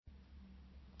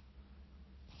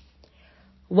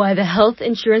Why the health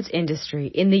insurance industry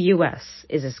in the US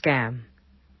is a scam.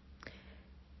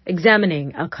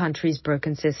 Examining our country's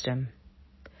broken system.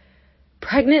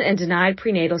 Pregnant and denied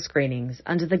prenatal screenings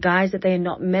under the guise that they are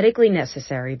not medically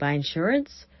necessary by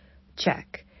insurance?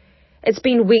 Check. It's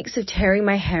been weeks of tearing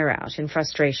my hair out in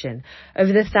frustration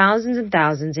over the thousands and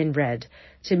thousands in red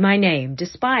to my name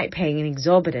despite paying an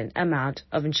exorbitant amount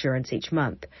of insurance each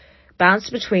month,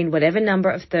 bounced between whatever number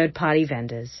of third-party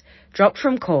vendors, dropped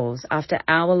from calls after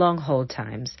hour-long hold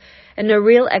times, and no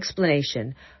real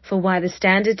explanation for why the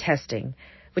standard testing,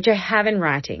 which I have in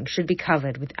writing, should be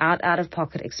covered without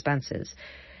out-of-pocket expenses,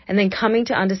 and then coming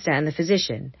to understand the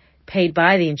physician, paid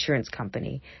by the insurance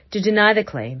company, to deny the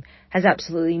claim, has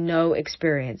absolutely no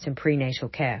experience in prenatal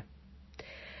care.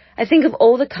 I think of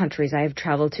all the countries I have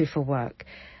traveled to for work,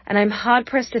 and I'm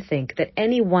hard-pressed to think that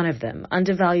any one of them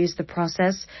undervalues the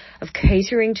process of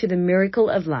catering to the miracle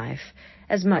of life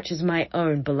as much as my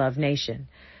own beloved nation,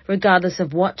 regardless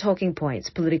of what talking points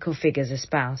political figures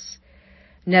espouse.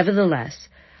 Nevertheless,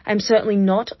 I'm certainly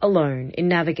not alone in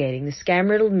navigating the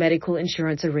scam-riddled medical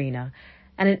insurance arena,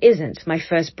 and it isn't my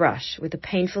first brush with a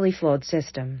painfully flawed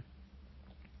system.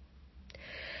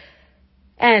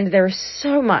 And there is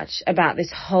so much about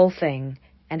this whole thing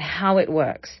and how it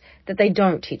works that they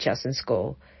don't teach us in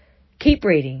school. Keep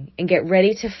reading and get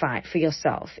ready to fight for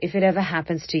yourself if it ever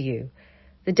happens to you.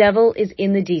 The devil is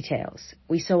in the details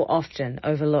we so often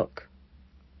overlook.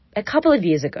 A couple of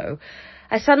years ago,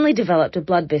 I suddenly developed a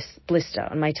blood blister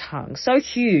on my tongue, so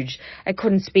huge I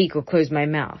couldn't speak or close my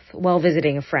mouth while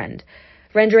visiting a friend,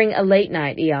 rendering a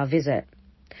late-night ER visit.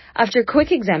 After a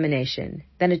quick examination,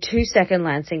 then a 2-second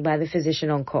lancing by the physician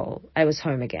on call, I was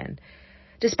home again.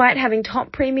 Despite having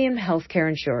top premium healthcare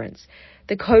insurance,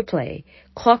 the copay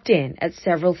clocked in at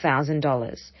several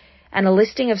 $1,000s, and a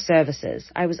listing of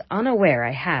services I was unaware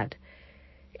I had.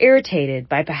 Irritated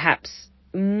by perhaps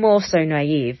more so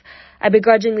naïve, I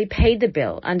begrudgingly paid the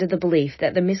bill under the belief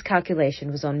that the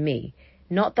miscalculation was on me,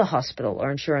 not the hospital or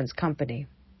insurance company.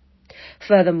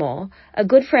 Furthermore, a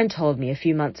good friend told me a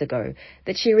few months ago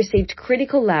that she received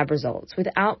critical lab results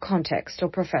without context or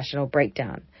professional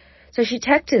breakdown. So she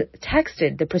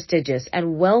texted the prestigious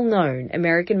and well-known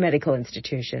American medical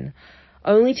institution,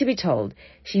 only to be told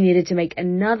she needed to make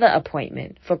another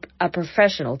appointment for a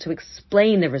professional to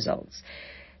explain the results.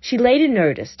 She later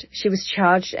noticed she was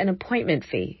charged an appointment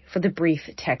fee for the brief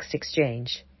text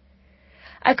exchange.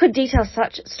 I could detail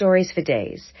such stories for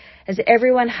days, as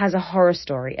everyone has a horror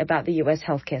story about the U.S.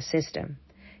 healthcare system.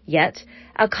 Yet,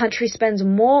 our country spends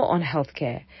more on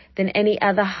healthcare than any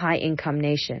other high-income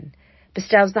nation,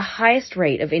 bestows the highest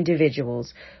rate of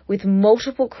individuals with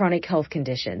multiple chronic health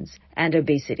conditions and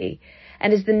obesity,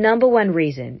 and is the number one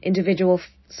reason individuals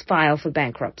file for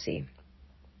bankruptcy.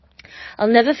 I'll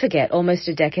never forget almost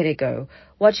a decade ago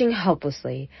watching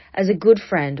helplessly as a good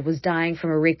friend was dying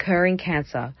from a recurring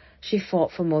cancer she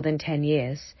fought for more than 10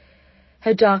 years.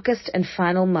 Her darkest and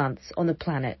final months on the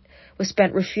planet were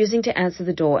spent refusing to answer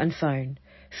the door and phone,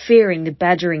 fearing the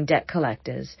badgering debt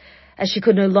collectors, as she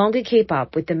could no longer keep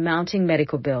up with the mounting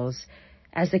medical bills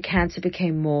as the cancer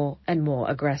became more and more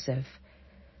aggressive.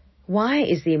 Why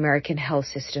is the American health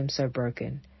system so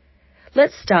broken?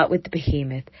 Let's start with the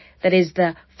behemoth that is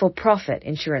the for-profit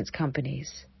insurance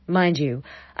companies. Mind you,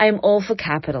 I am all for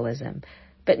capitalism,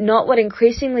 but not what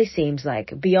increasingly seems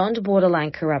like beyond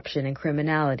borderline corruption and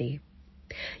criminality.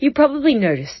 You probably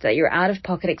noticed that your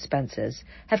out-of-pocket expenses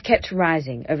have kept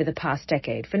rising over the past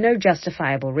decade for no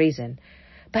justifiable reason.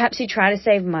 Perhaps you try to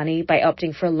save money by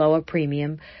opting for a lower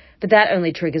premium, but that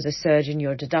only triggers a surge in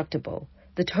your deductible,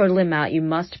 the total amount you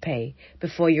must pay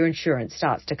before your insurance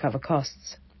starts to cover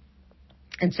costs.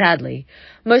 And sadly,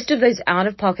 most of those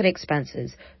out-of-pocket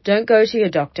expenses don't go to your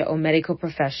doctor or medical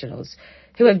professionals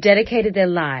who have dedicated their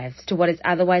lives to what is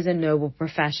otherwise a noble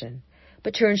profession,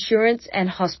 but to insurance and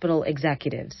hospital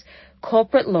executives,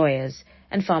 corporate lawyers,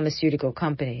 and pharmaceutical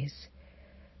companies.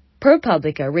 Pro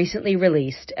Publica recently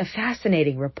released a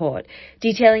fascinating report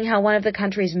detailing how one of the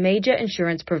country's major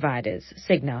insurance providers,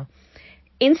 Cigna,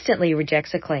 instantly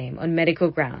rejects a claim on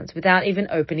medical grounds without even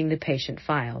opening the patient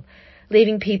file,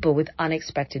 leaving people with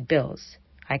unexpected bills.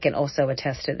 I can also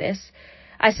attest to this.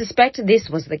 I suspect this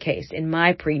was the case in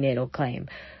my prenatal claim,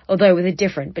 although with a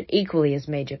different but equally as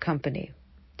major company.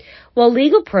 While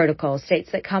legal protocol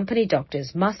states that company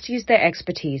doctors must use their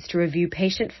expertise to review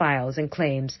patient files and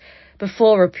claims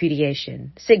before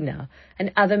repudiation, Cigna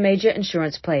and other major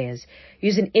insurance players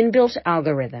use an inbuilt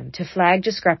algorithm to flag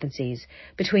discrepancies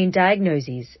between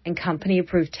diagnoses and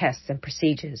company-approved tests and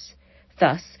procedures.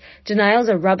 Thus, denials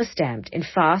are rubber-stamped in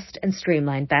fast and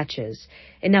streamlined batches,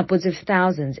 in upwards of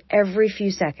thousands every few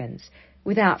seconds,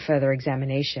 without further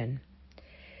examination.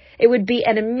 It would be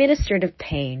an administrative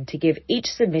pain to give each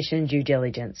submission due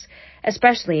diligence,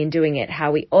 especially in doing it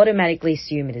how we automatically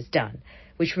assume it is done,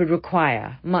 which would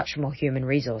require much more human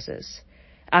resources.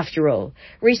 After all,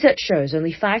 research shows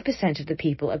only 5% of the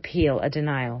people appeal a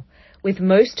denial, with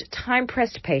most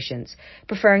time-pressed patients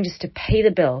preferring just to pay the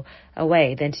bill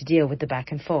away than to deal with the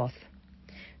back and forth.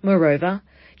 Moreover,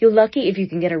 you're lucky if you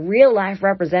can get a real-life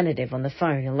representative on the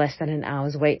phone in less than an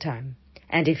hour's wait time.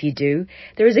 And if you do,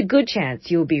 there is a good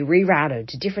chance you will be rerouted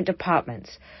to different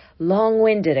departments,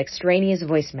 long-winded extraneous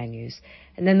voice menus,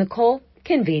 and then the call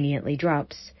conveniently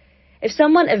drops. If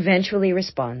someone eventually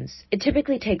responds, it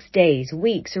typically takes days,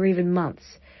 weeks, or even months.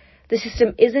 The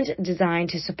system isn't designed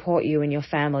to support you and your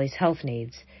family's health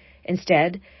needs.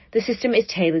 Instead, the system is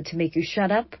tailored to make you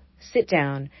shut up, sit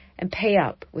down, and pay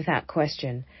up without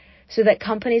question, so that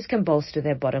companies can bolster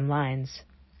their bottom lines.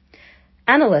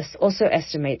 Analysts also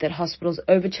estimate that hospitals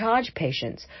overcharge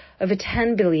patients over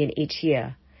 $10 billion each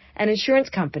year, and insurance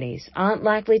companies aren't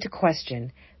likely to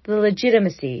question the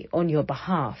legitimacy on your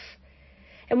behalf.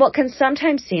 In what can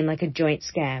sometimes seem like a joint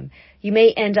scam, you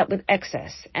may end up with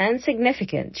excess and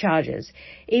significant charges,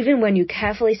 even when you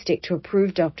carefully stick to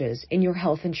approved doctors in your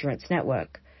health insurance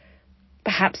network.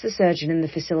 Perhaps the surgeon in the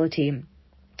facility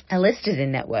are listed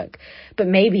in network, but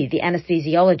maybe the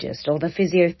anesthesiologist or the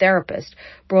physiotherapist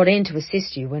brought in to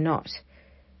assist you were not.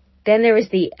 Then there is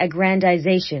the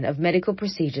aggrandization of medical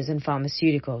procedures and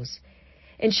pharmaceuticals.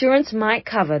 Insurance might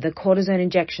cover the cortisone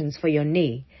injections for your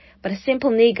knee, but a simple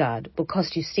knee guard will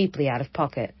cost you steeply out of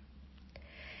pocket.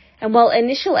 And while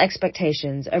initial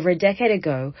expectations over a decade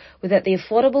ago were that the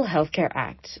Affordable Health Care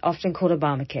Act, often called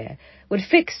Obamacare, would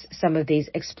fix some of these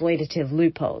exploitative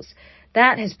loopholes,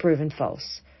 that has proven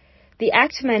false. The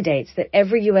Act mandates that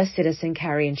every U.S. citizen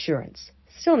carry insurance,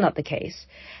 still not the case,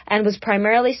 and was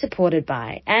primarily supported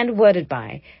by and worded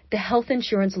by the health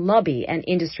insurance lobby and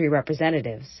industry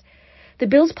representatives. The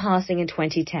bill's passing in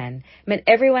 2010 meant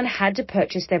everyone had to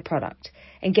purchase their product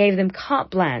and gave them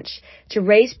carte blanche to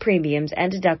raise premiums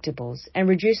and deductibles and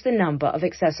reduce the number of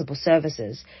accessible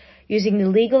services, using the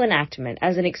legal enactment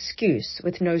as an excuse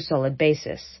with no solid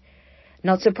basis.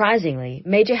 Not surprisingly,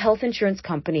 major health insurance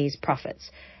companies'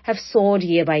 profits have soared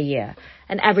year by year,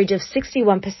 an average of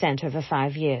 61% over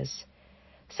 5 years.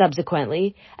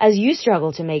 Subsequently, as you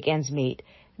struggle to make ends meet,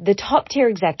 the top-tier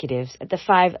executives at the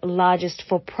 5 largest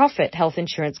for-profit health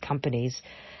insurance companies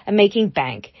are making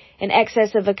bank in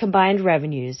excess of a combined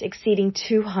revenues exceeding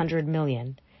 $200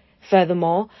 million.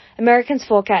 Furthermore, Americans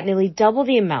fork out nearly double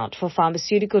the amount for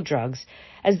pharmaceutical drugs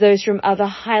as those from other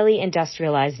highly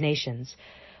industrialized nations,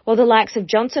 while the likes of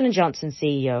Johnson & Johnson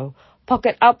CEO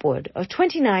pocket upward of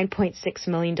 $29.6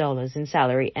 million in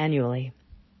salary annually.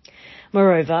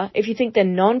 Moreover, if you think the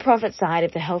non-profit side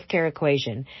of the healthcare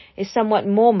equation is somewhat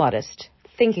more modest,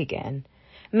 think again.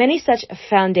 Many such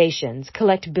foundations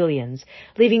collect billions,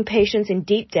 leaving patients in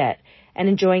deep debt and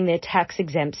enjoying their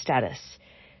tax-exempt status.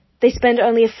 They spend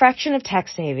only a fraction of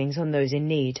tax savings on those in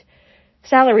need.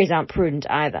 Salaries aren't prudent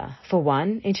either. For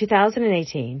one, in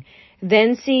 2018,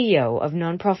 then CEO of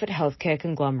non-profit healthcare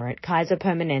conglomerate Kaiser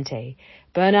Permanente,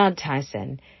 Bernard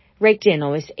Tyson, raked in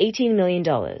almost $18 million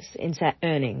in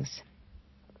earnings.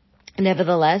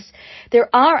 Nevertheless, there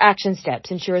are action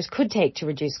steps insurers could take to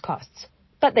reduce costs,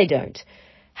 but they don't.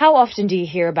 How often do you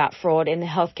hear about fraud in the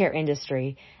healthcare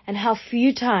industry, and how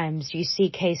few times do you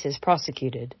see cases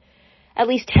prosecuted? At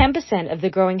least 10% of the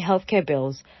growing healthcare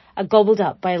bills are gobbled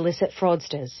up by illicit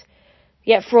fraudsters.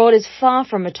 Yet fraud is far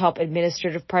from a top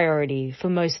administrative priority for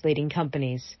most leading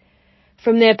companies.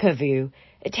 From their purview,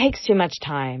 it takes too much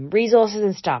time, resources,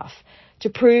 and staff to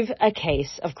prove a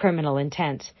case of criminal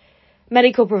intent.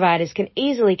 Medical providers can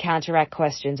easily counteract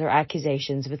questions or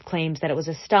accusations with claims that it was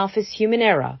a staff's human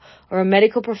error or a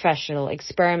medical professional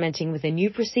experimenting with a new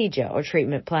procedure or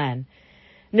treatment plan.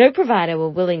 No provider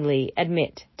will willingly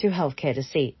admit to healthcare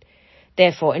deceit.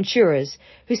 Therefore, insurers,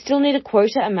 who still need a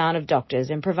quota amount of doctors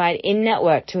and provide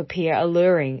in-network to appear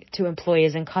alluring to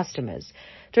employers and customers,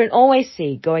 don't always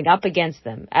see going up against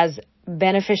them as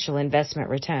beneficial investment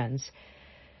returns.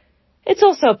 It's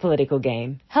also a political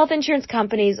game. Health insurance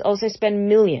companies also spend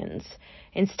millions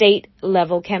in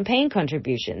state-level campaign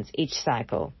contributions each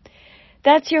cycle.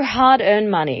 That's your hard-earned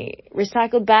money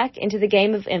recycled back into the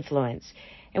game of influence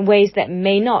in ways that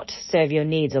may not serve your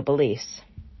needs or beliefs.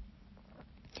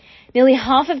 Nearly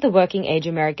half of the working-age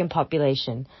American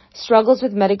population struggles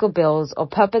with medical bills or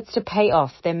purports to pay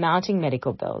off their mounting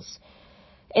medical bills.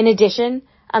 In addition,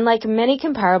 unlike many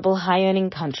comparable high-earning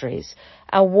countries,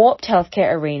 our warped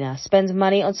healthcare arena spends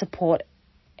money on support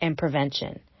and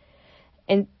prevention.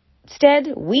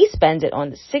 Instead, we spend it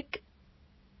on sick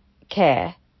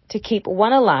care to keep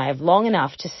one alive long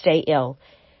enough to stay ill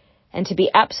and to be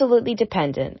absolutely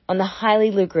dependent on the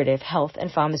highly lucrative health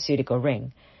and pharmaceutical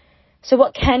ring. So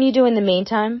what can you do in the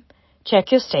meantime?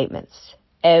 Check your statements,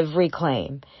 every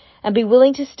claim, and be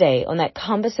willing to stay on that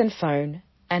cumbersome phone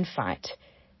and fight.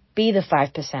 Be the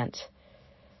 5%.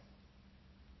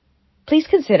 Please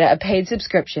consider a paid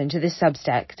subscription to this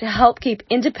Substack to help keep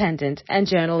independent and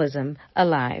journalism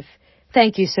alive.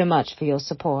 Thank you so much for your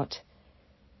support.